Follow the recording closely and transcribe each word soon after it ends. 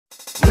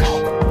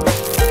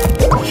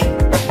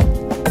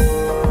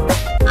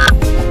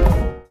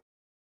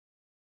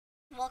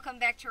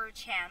to our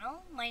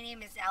channel. My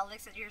name is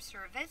Alex at your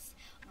service.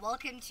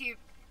 Welcome to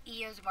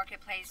EO's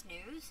Marketplace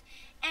News.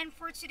 And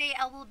for today,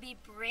 I will be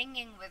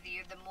bringing with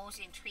you the most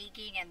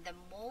intriguing and the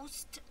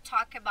most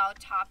talked about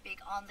topic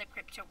on the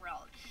crypto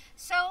world.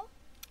 So,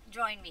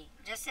 join me.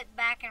 Just sit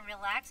back and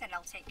relax and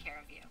I'll take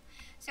care of you.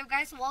 So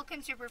guys,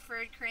 welcome to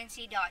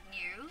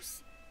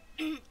preferredcurrency.news.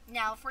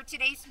 Now, for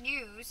today's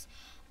news,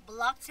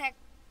 Blocktech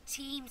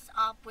teams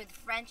up with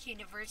French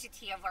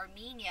University of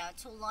Armenia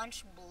to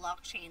launch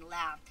blockchain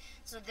lab.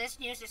 So this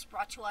news is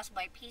brought to us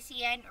by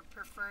PCN or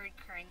Preferred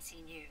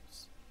Currency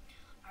News.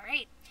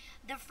 Alright,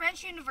 the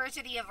French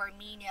University of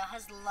Armenia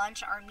has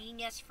launched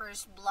Armenia's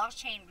first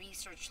blockchain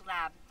research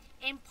lab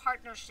in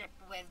partnership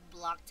with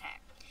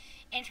Blocktech.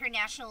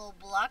 International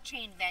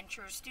blockchain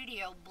venture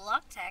studio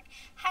Blocktech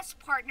has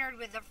partnered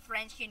with the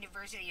French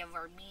University of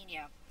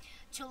Armenia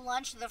to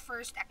launch the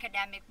first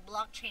academic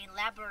blockchain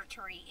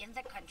laboratory in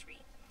the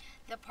country.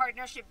 The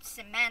partnership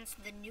cements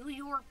the New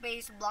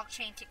York-based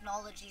blockchain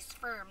technologies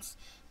firm's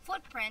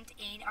footprint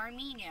in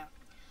Armenia.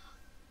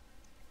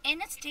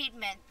 In a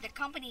statement, the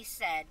company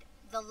said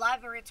the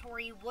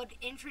laboratory would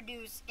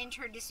introduce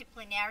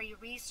interdisciplinary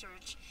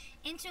research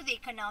into the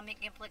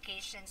economic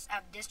implications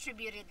of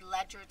distributed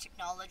ledger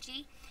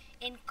technology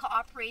in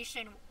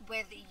cooperation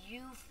with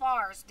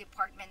UFAR's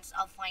Departments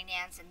of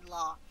Finance and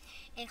Law,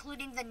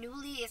 including the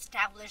newly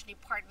established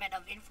Department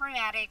of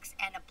Informatics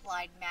and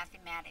Applied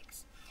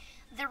Mathematics.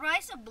 The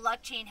rise of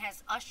blockchain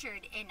has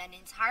ushered in an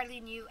entirely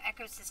new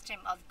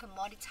ecosystem of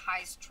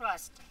commoditized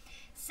trust,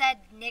 said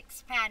Nick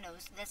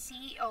Spanos, the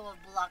CEO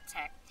of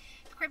Blocktech.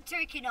 Crypto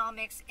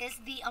economics is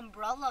the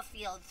umbrella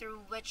field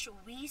through which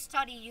we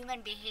study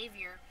human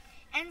behavior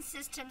and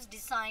systems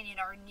design in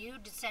our new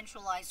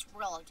decentralized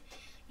world.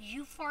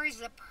 UFAR is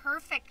the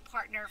perfect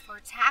partner for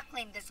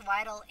tackling this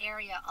vital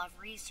area of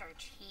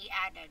research, he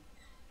added.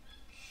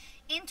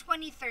 In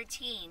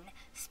 2013,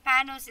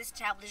 Spanos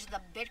established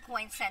the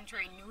Bitcoin Center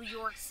in New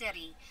York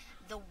City,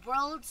 the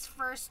world's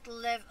first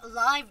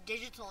live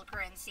digital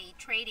currency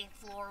trading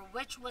floor,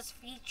 which was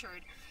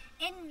featured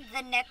in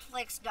the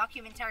Netflix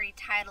documentary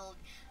titled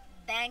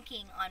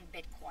Banking on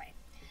Bitcoin.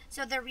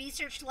 So the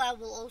research lab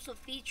will also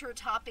feature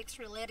topics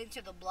relating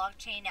to the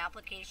blockchain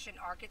application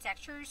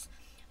architectures,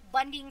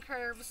 bonding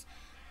curves,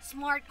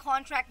 smart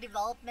contract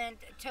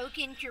development,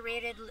 token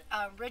curated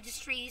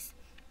registries,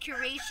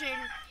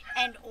 curation,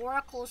 and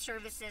Oracle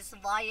services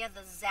via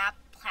the ZAP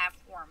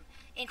platform,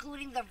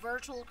 including the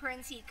virtual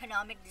currency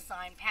economic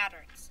design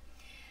patterns.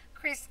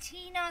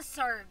 Christina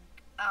Sargshan,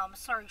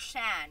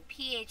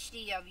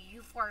 PhD of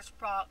UFAR's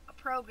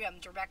Program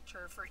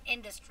Director for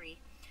Industry,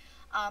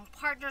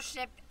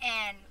 Partnership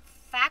and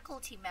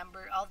faculty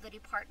member of the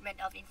Department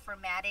of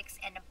Informatics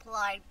and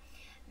Applied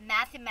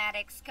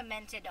Mathematics,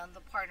 commented on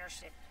the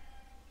partnership.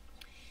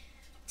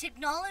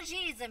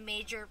 Technology is a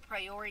major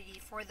priority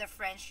for the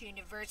French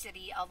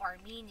University of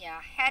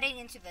Armenia heading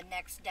into the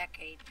next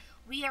decade.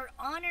 We are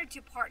honored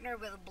to partner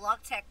with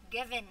Blocktech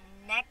given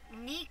Nick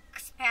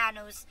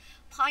Spanos'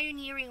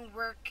 pioneering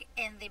work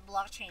in the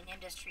blockchain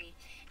industry,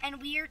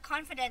 and we are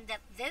confident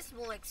that this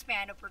will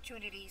expand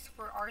opportunities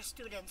for our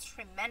students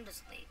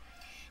tremendously.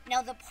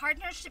 Now, the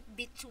partnership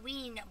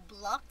between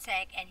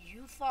Blocktech and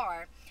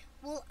UFAR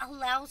will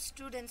allow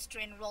students to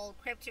enroll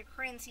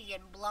cryptocurrency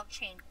and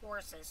blockchain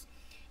courses,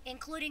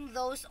 including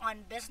those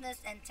on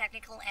business and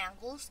technical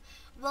angles,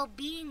 while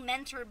being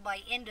mentored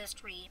by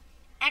industry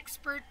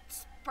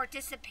experts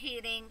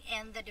participating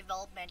in the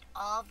development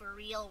of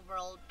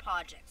real-world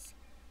projects.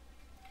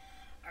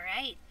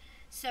 Alright,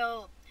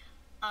 so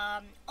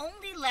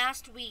only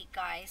last week,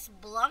 guys,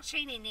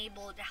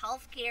 blockchain-enabled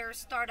healthcare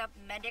startup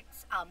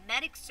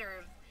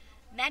MediXserve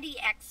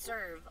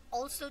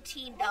also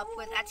teamed up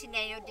with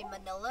Ateneo de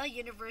Manila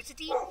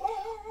University,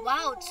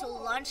 to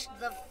launch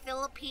the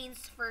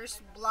Philippines'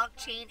 first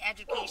blockchain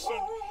education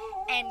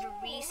and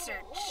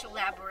research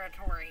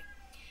laboratory.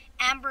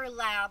 Amber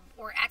Lab,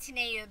 or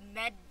Ateneo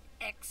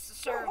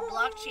MediXserve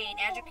Blockchain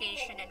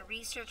Education and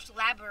Research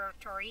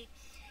Laboratory,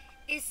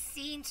 is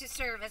seen to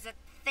serve as a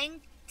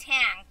think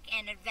tank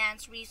and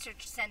advanced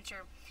research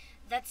center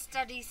that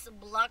studies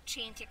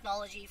blockchain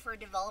technology for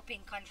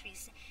developing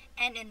countries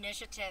and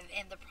initiative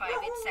in the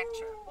private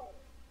sector.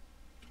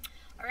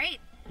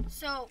 Alright,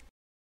 so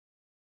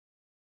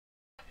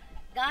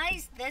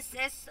guys, this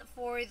is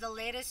for the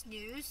latest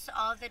news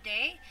of the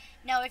day.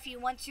 Now, if you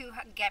want to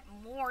get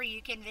more,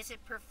 you can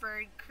visit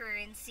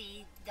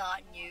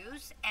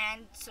preferredcurrency.news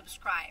and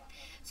subscribe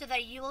so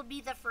that you will be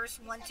the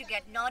first one to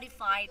get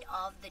notified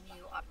of the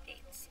new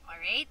updates.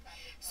 Alright,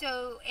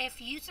 so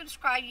if you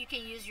subscribe, you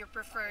can use your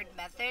preferred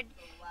method.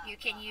 You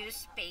can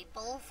use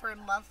PayPal for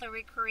monthly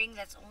recurring,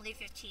 that's only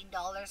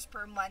 $15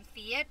 per month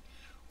fiat.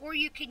 Or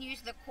you can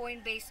use the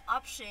Coinbase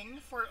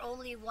option for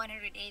only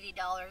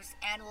 $180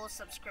 annual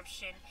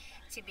subscription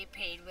to be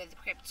paid with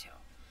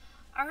crypto.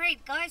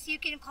 Alright guys, you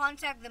can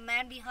contact the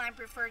man behind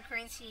Preferred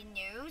Currency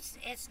News.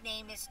 His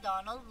name is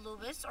Donald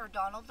Lewis, or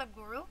Donald the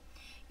Guru.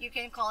 you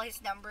can call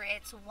his number.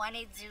 It's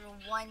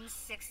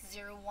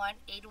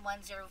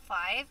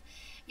 1-801-601-8105.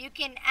 You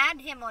can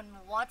add him on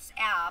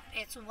WhatsApp.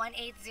 It's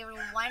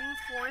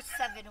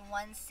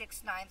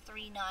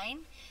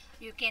 1-801-471-6939.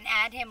 You can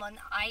add him on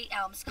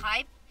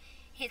Skype.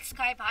 His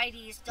Skype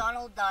ID is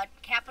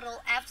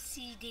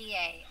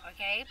Donald.capitalFCDA.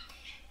 Okay.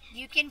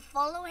 You can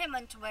follow him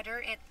on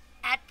Twitter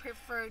at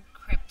Preferred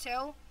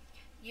Crypto.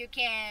 You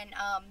can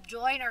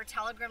join our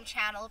Telegram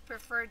channel,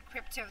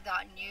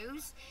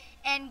 preferredcrypto.news,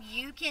 and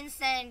you can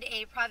send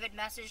a private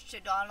message to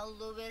Donald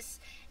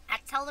Lewis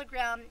at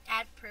Telegram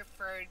at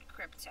Preferred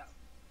Crypto.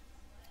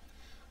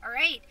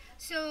 Alright,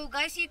 so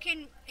guys, you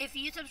can, if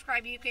you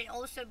subscribe, you can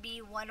also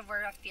be one of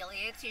our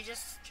affiliates. You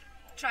just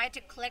try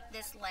to click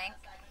this link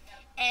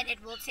and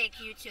it will take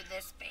you to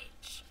this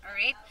page.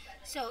 Alright,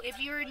 so if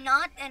you're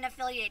not an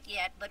affiliate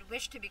yet but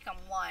wish to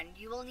become one,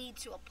 you will need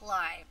to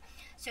apply.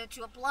 So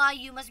to apply,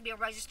 you must be a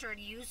registered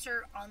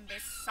user on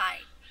this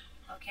site.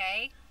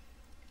 Okay?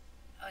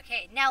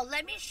 Okay, now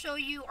let me show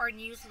you our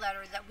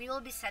newsletter that we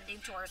will be sending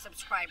to our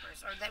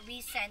subscribers, or that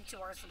we send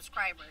to our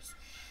subscribers.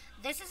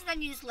 This is the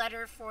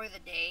newsletter for the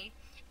day,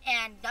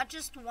 and not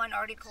just one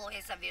article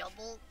is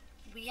available.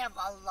 We have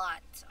a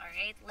lot,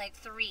 alright? Like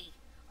 3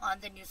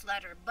 on the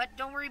newsletter. But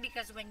don't worry,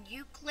 because when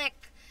you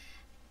click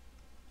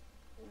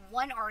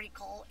one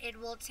article, it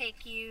will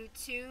take you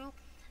to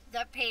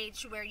the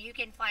page where you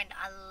can find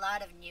a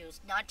lot of news.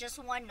 Not just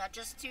 1, not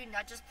just 2,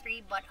 not just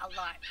 3, but a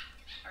lot.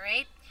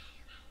 Alright?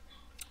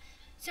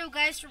 So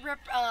guys,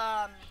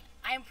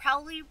 I'm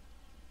proudly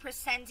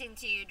presenting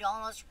to you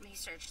Donald's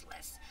research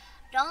list.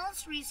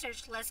 Donald's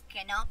research list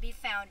cannot be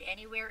found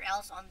anywhere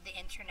else on the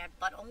internet,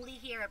 but only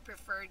here at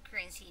Preferred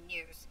Currency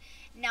News.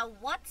 Now,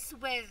 what's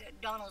with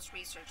Donald's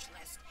research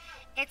list?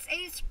 It's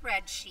a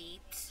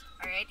spreadsheet,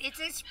 alright? It's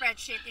a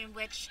spreadsheet in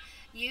which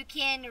you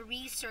can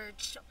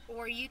research,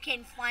 or you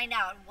can find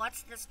out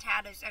what's the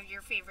status of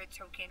your favorite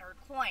token or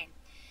coin.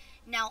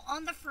 Now,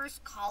 on the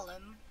first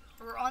column,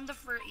 on the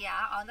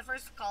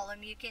first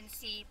column, you can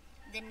see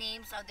the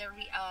names of the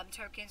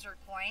tokens or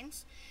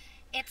coins.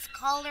 Its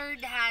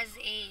colored has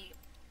a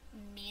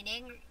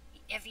meaning.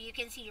 If you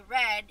can see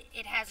red,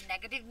 it has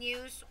negative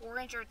news.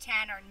 Orange or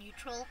tan are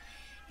neutral.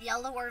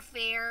 Yellow are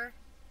fair.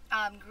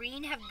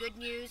 Green have good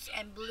news,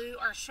 and blue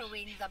are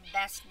showing the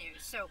best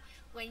news. So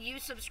when you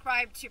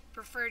subscribe to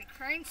Preferred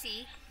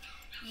Currency,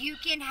 you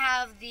can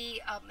have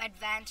the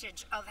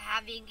advantage of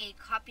having a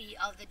copy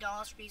of the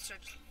Donald's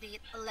research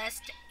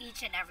list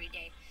each and every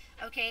day.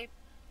 Okay,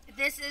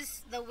 this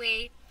is the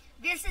way.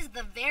 This is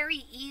the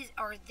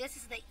this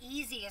is the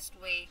easiest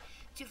way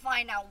to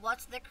find out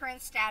what's the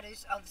current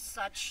status of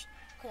such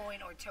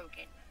coin or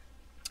token.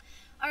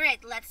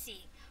 Alright, let's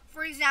see.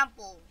 For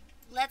example,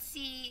 let's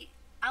see,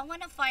 I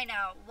want to find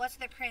out what's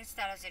the current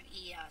status of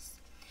EOS.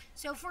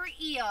 So for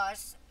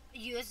EOS,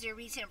 USD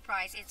recent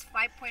price, it's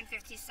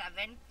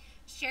 5.57.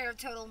 Share of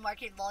total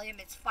market volume,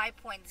 it's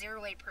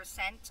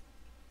 5.08%.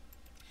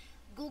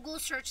 Google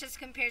searches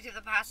compared to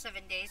the past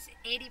 7 days,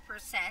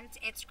 80%.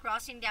 It's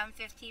crossing down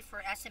 50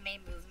 for SMA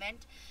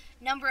movement.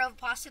 Number of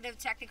positive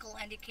technical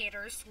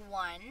indicators,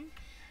 1.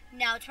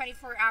 Now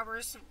 24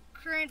 hours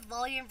current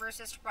volume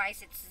versus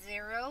price, it's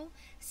 0.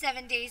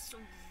 7 days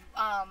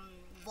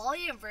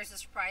volume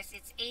versus price,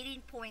 it's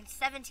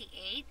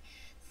 18.78.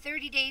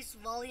 30 days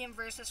volume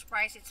versus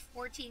price, it's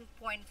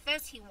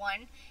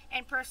 14.51,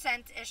 and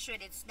percent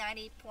issued, it's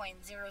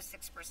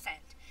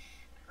 90.06%.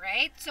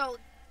 Right? So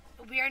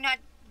we are not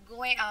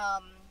going,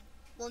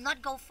 will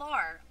not go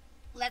far.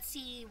 Let's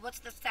see what's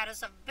the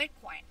status of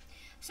Bitcoin.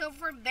 So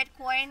for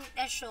Bitcoin,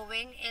 as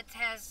showing, it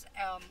has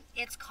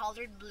it's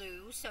colored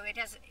blue, so it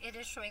is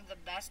showing the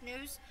best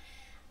news.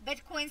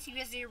 Bitcoin's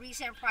USD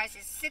recent price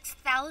is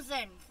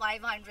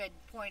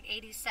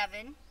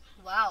 6,500.87.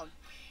 Wow.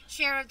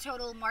 Share of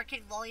total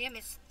market volume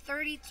is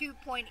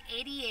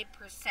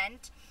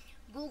 32.88%.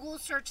 Google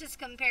searches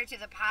compared to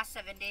the past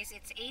 7 days,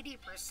 it's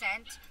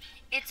 80%.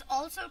 It's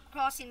also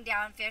crossing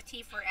down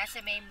 50 for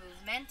SMA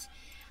movement.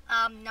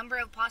 Number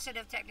of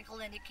positive technical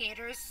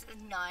indicators,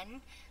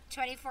 none.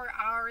 24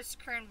 hours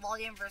current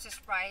volume versus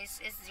price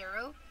is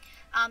 0.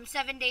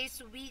 7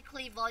 days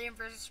weekly volume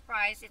versus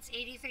price, it's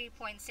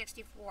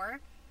 83.64.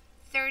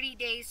 30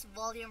 days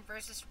volume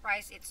versus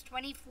price, it's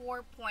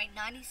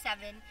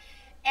 24.97.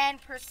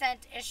 And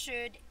percent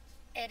issued,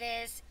 it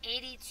is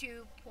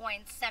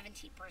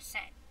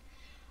 82.70%.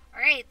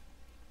 Alright,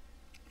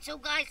 so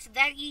guys,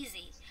 that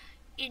easy.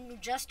 In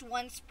just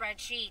one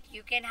spreadsheet,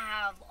 you can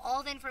have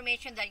all the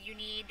information that you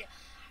need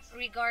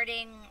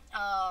regarding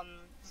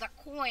the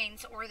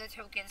coins or the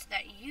tokens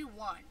that you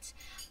want.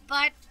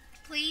 But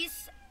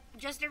please,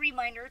 just a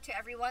reminder to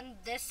everyone,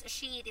 this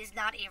sheet is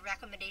not a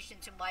recommendation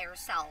to buy or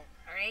sell.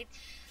 Alright,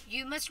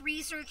 you must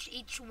research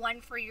each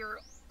one for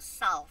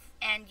yourself,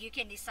 and you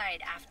can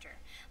decide after.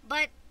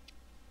 But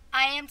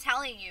I am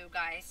telling you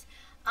guys,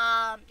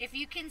 if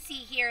you can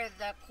see here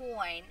the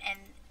coin, and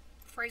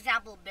for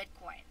example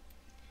Bitcoin,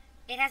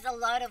 it has a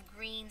lot of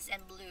greens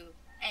and blue,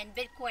 and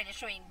Bitcoin is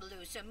showing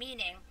blue, so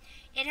meaning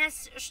it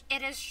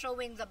is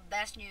showing the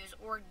best news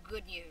or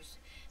good news.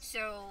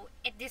 So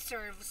it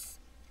deserves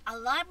a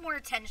lot more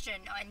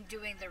attention on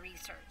doing the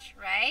research,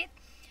 right?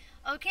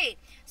 Okay,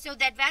 so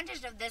the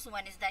advantage of this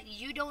one is that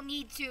you don't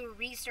need to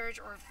research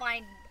or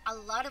find a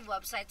lot of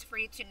websites for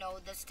you to know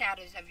the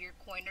status of your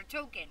coin or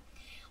token.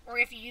 Or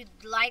if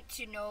you'd like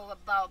to know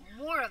about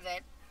more of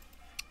it,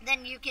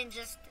 then you can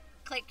just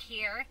click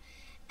here,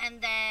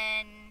 and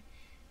then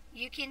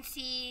you can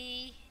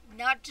see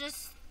not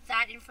just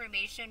that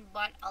information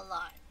but a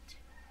lot,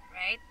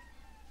 right?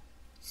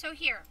 So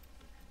here,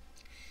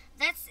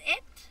 that's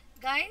it,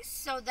 guys.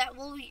 So that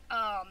will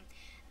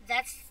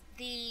that's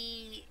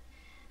the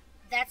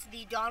that's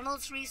the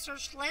Donald's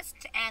research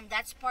list, and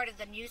that's part of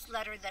the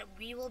newsletter that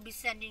we will be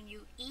sending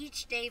you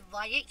each day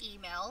via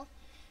email.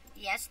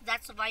 Yes,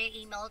 that's via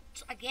email.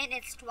 Again,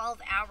 it's 12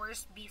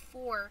 hours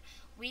before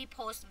we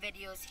post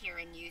videos here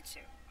in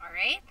YouTube.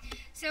 Alright?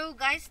 So,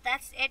 guys,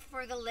 that's it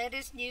for the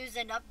latest news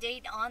and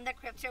update on the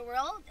crypto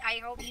world.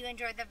 I hope you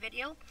enjoyed the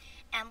video.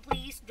 And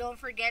please don't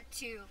forget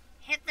to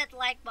hit that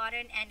like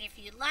button. And if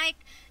you like,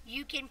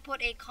 you can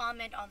put a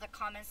comment on the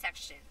comment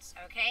sections.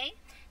 Okay?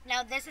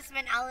 Now, this has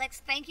been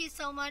Alex. Thank you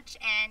so much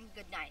and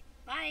good night.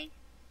 Bye.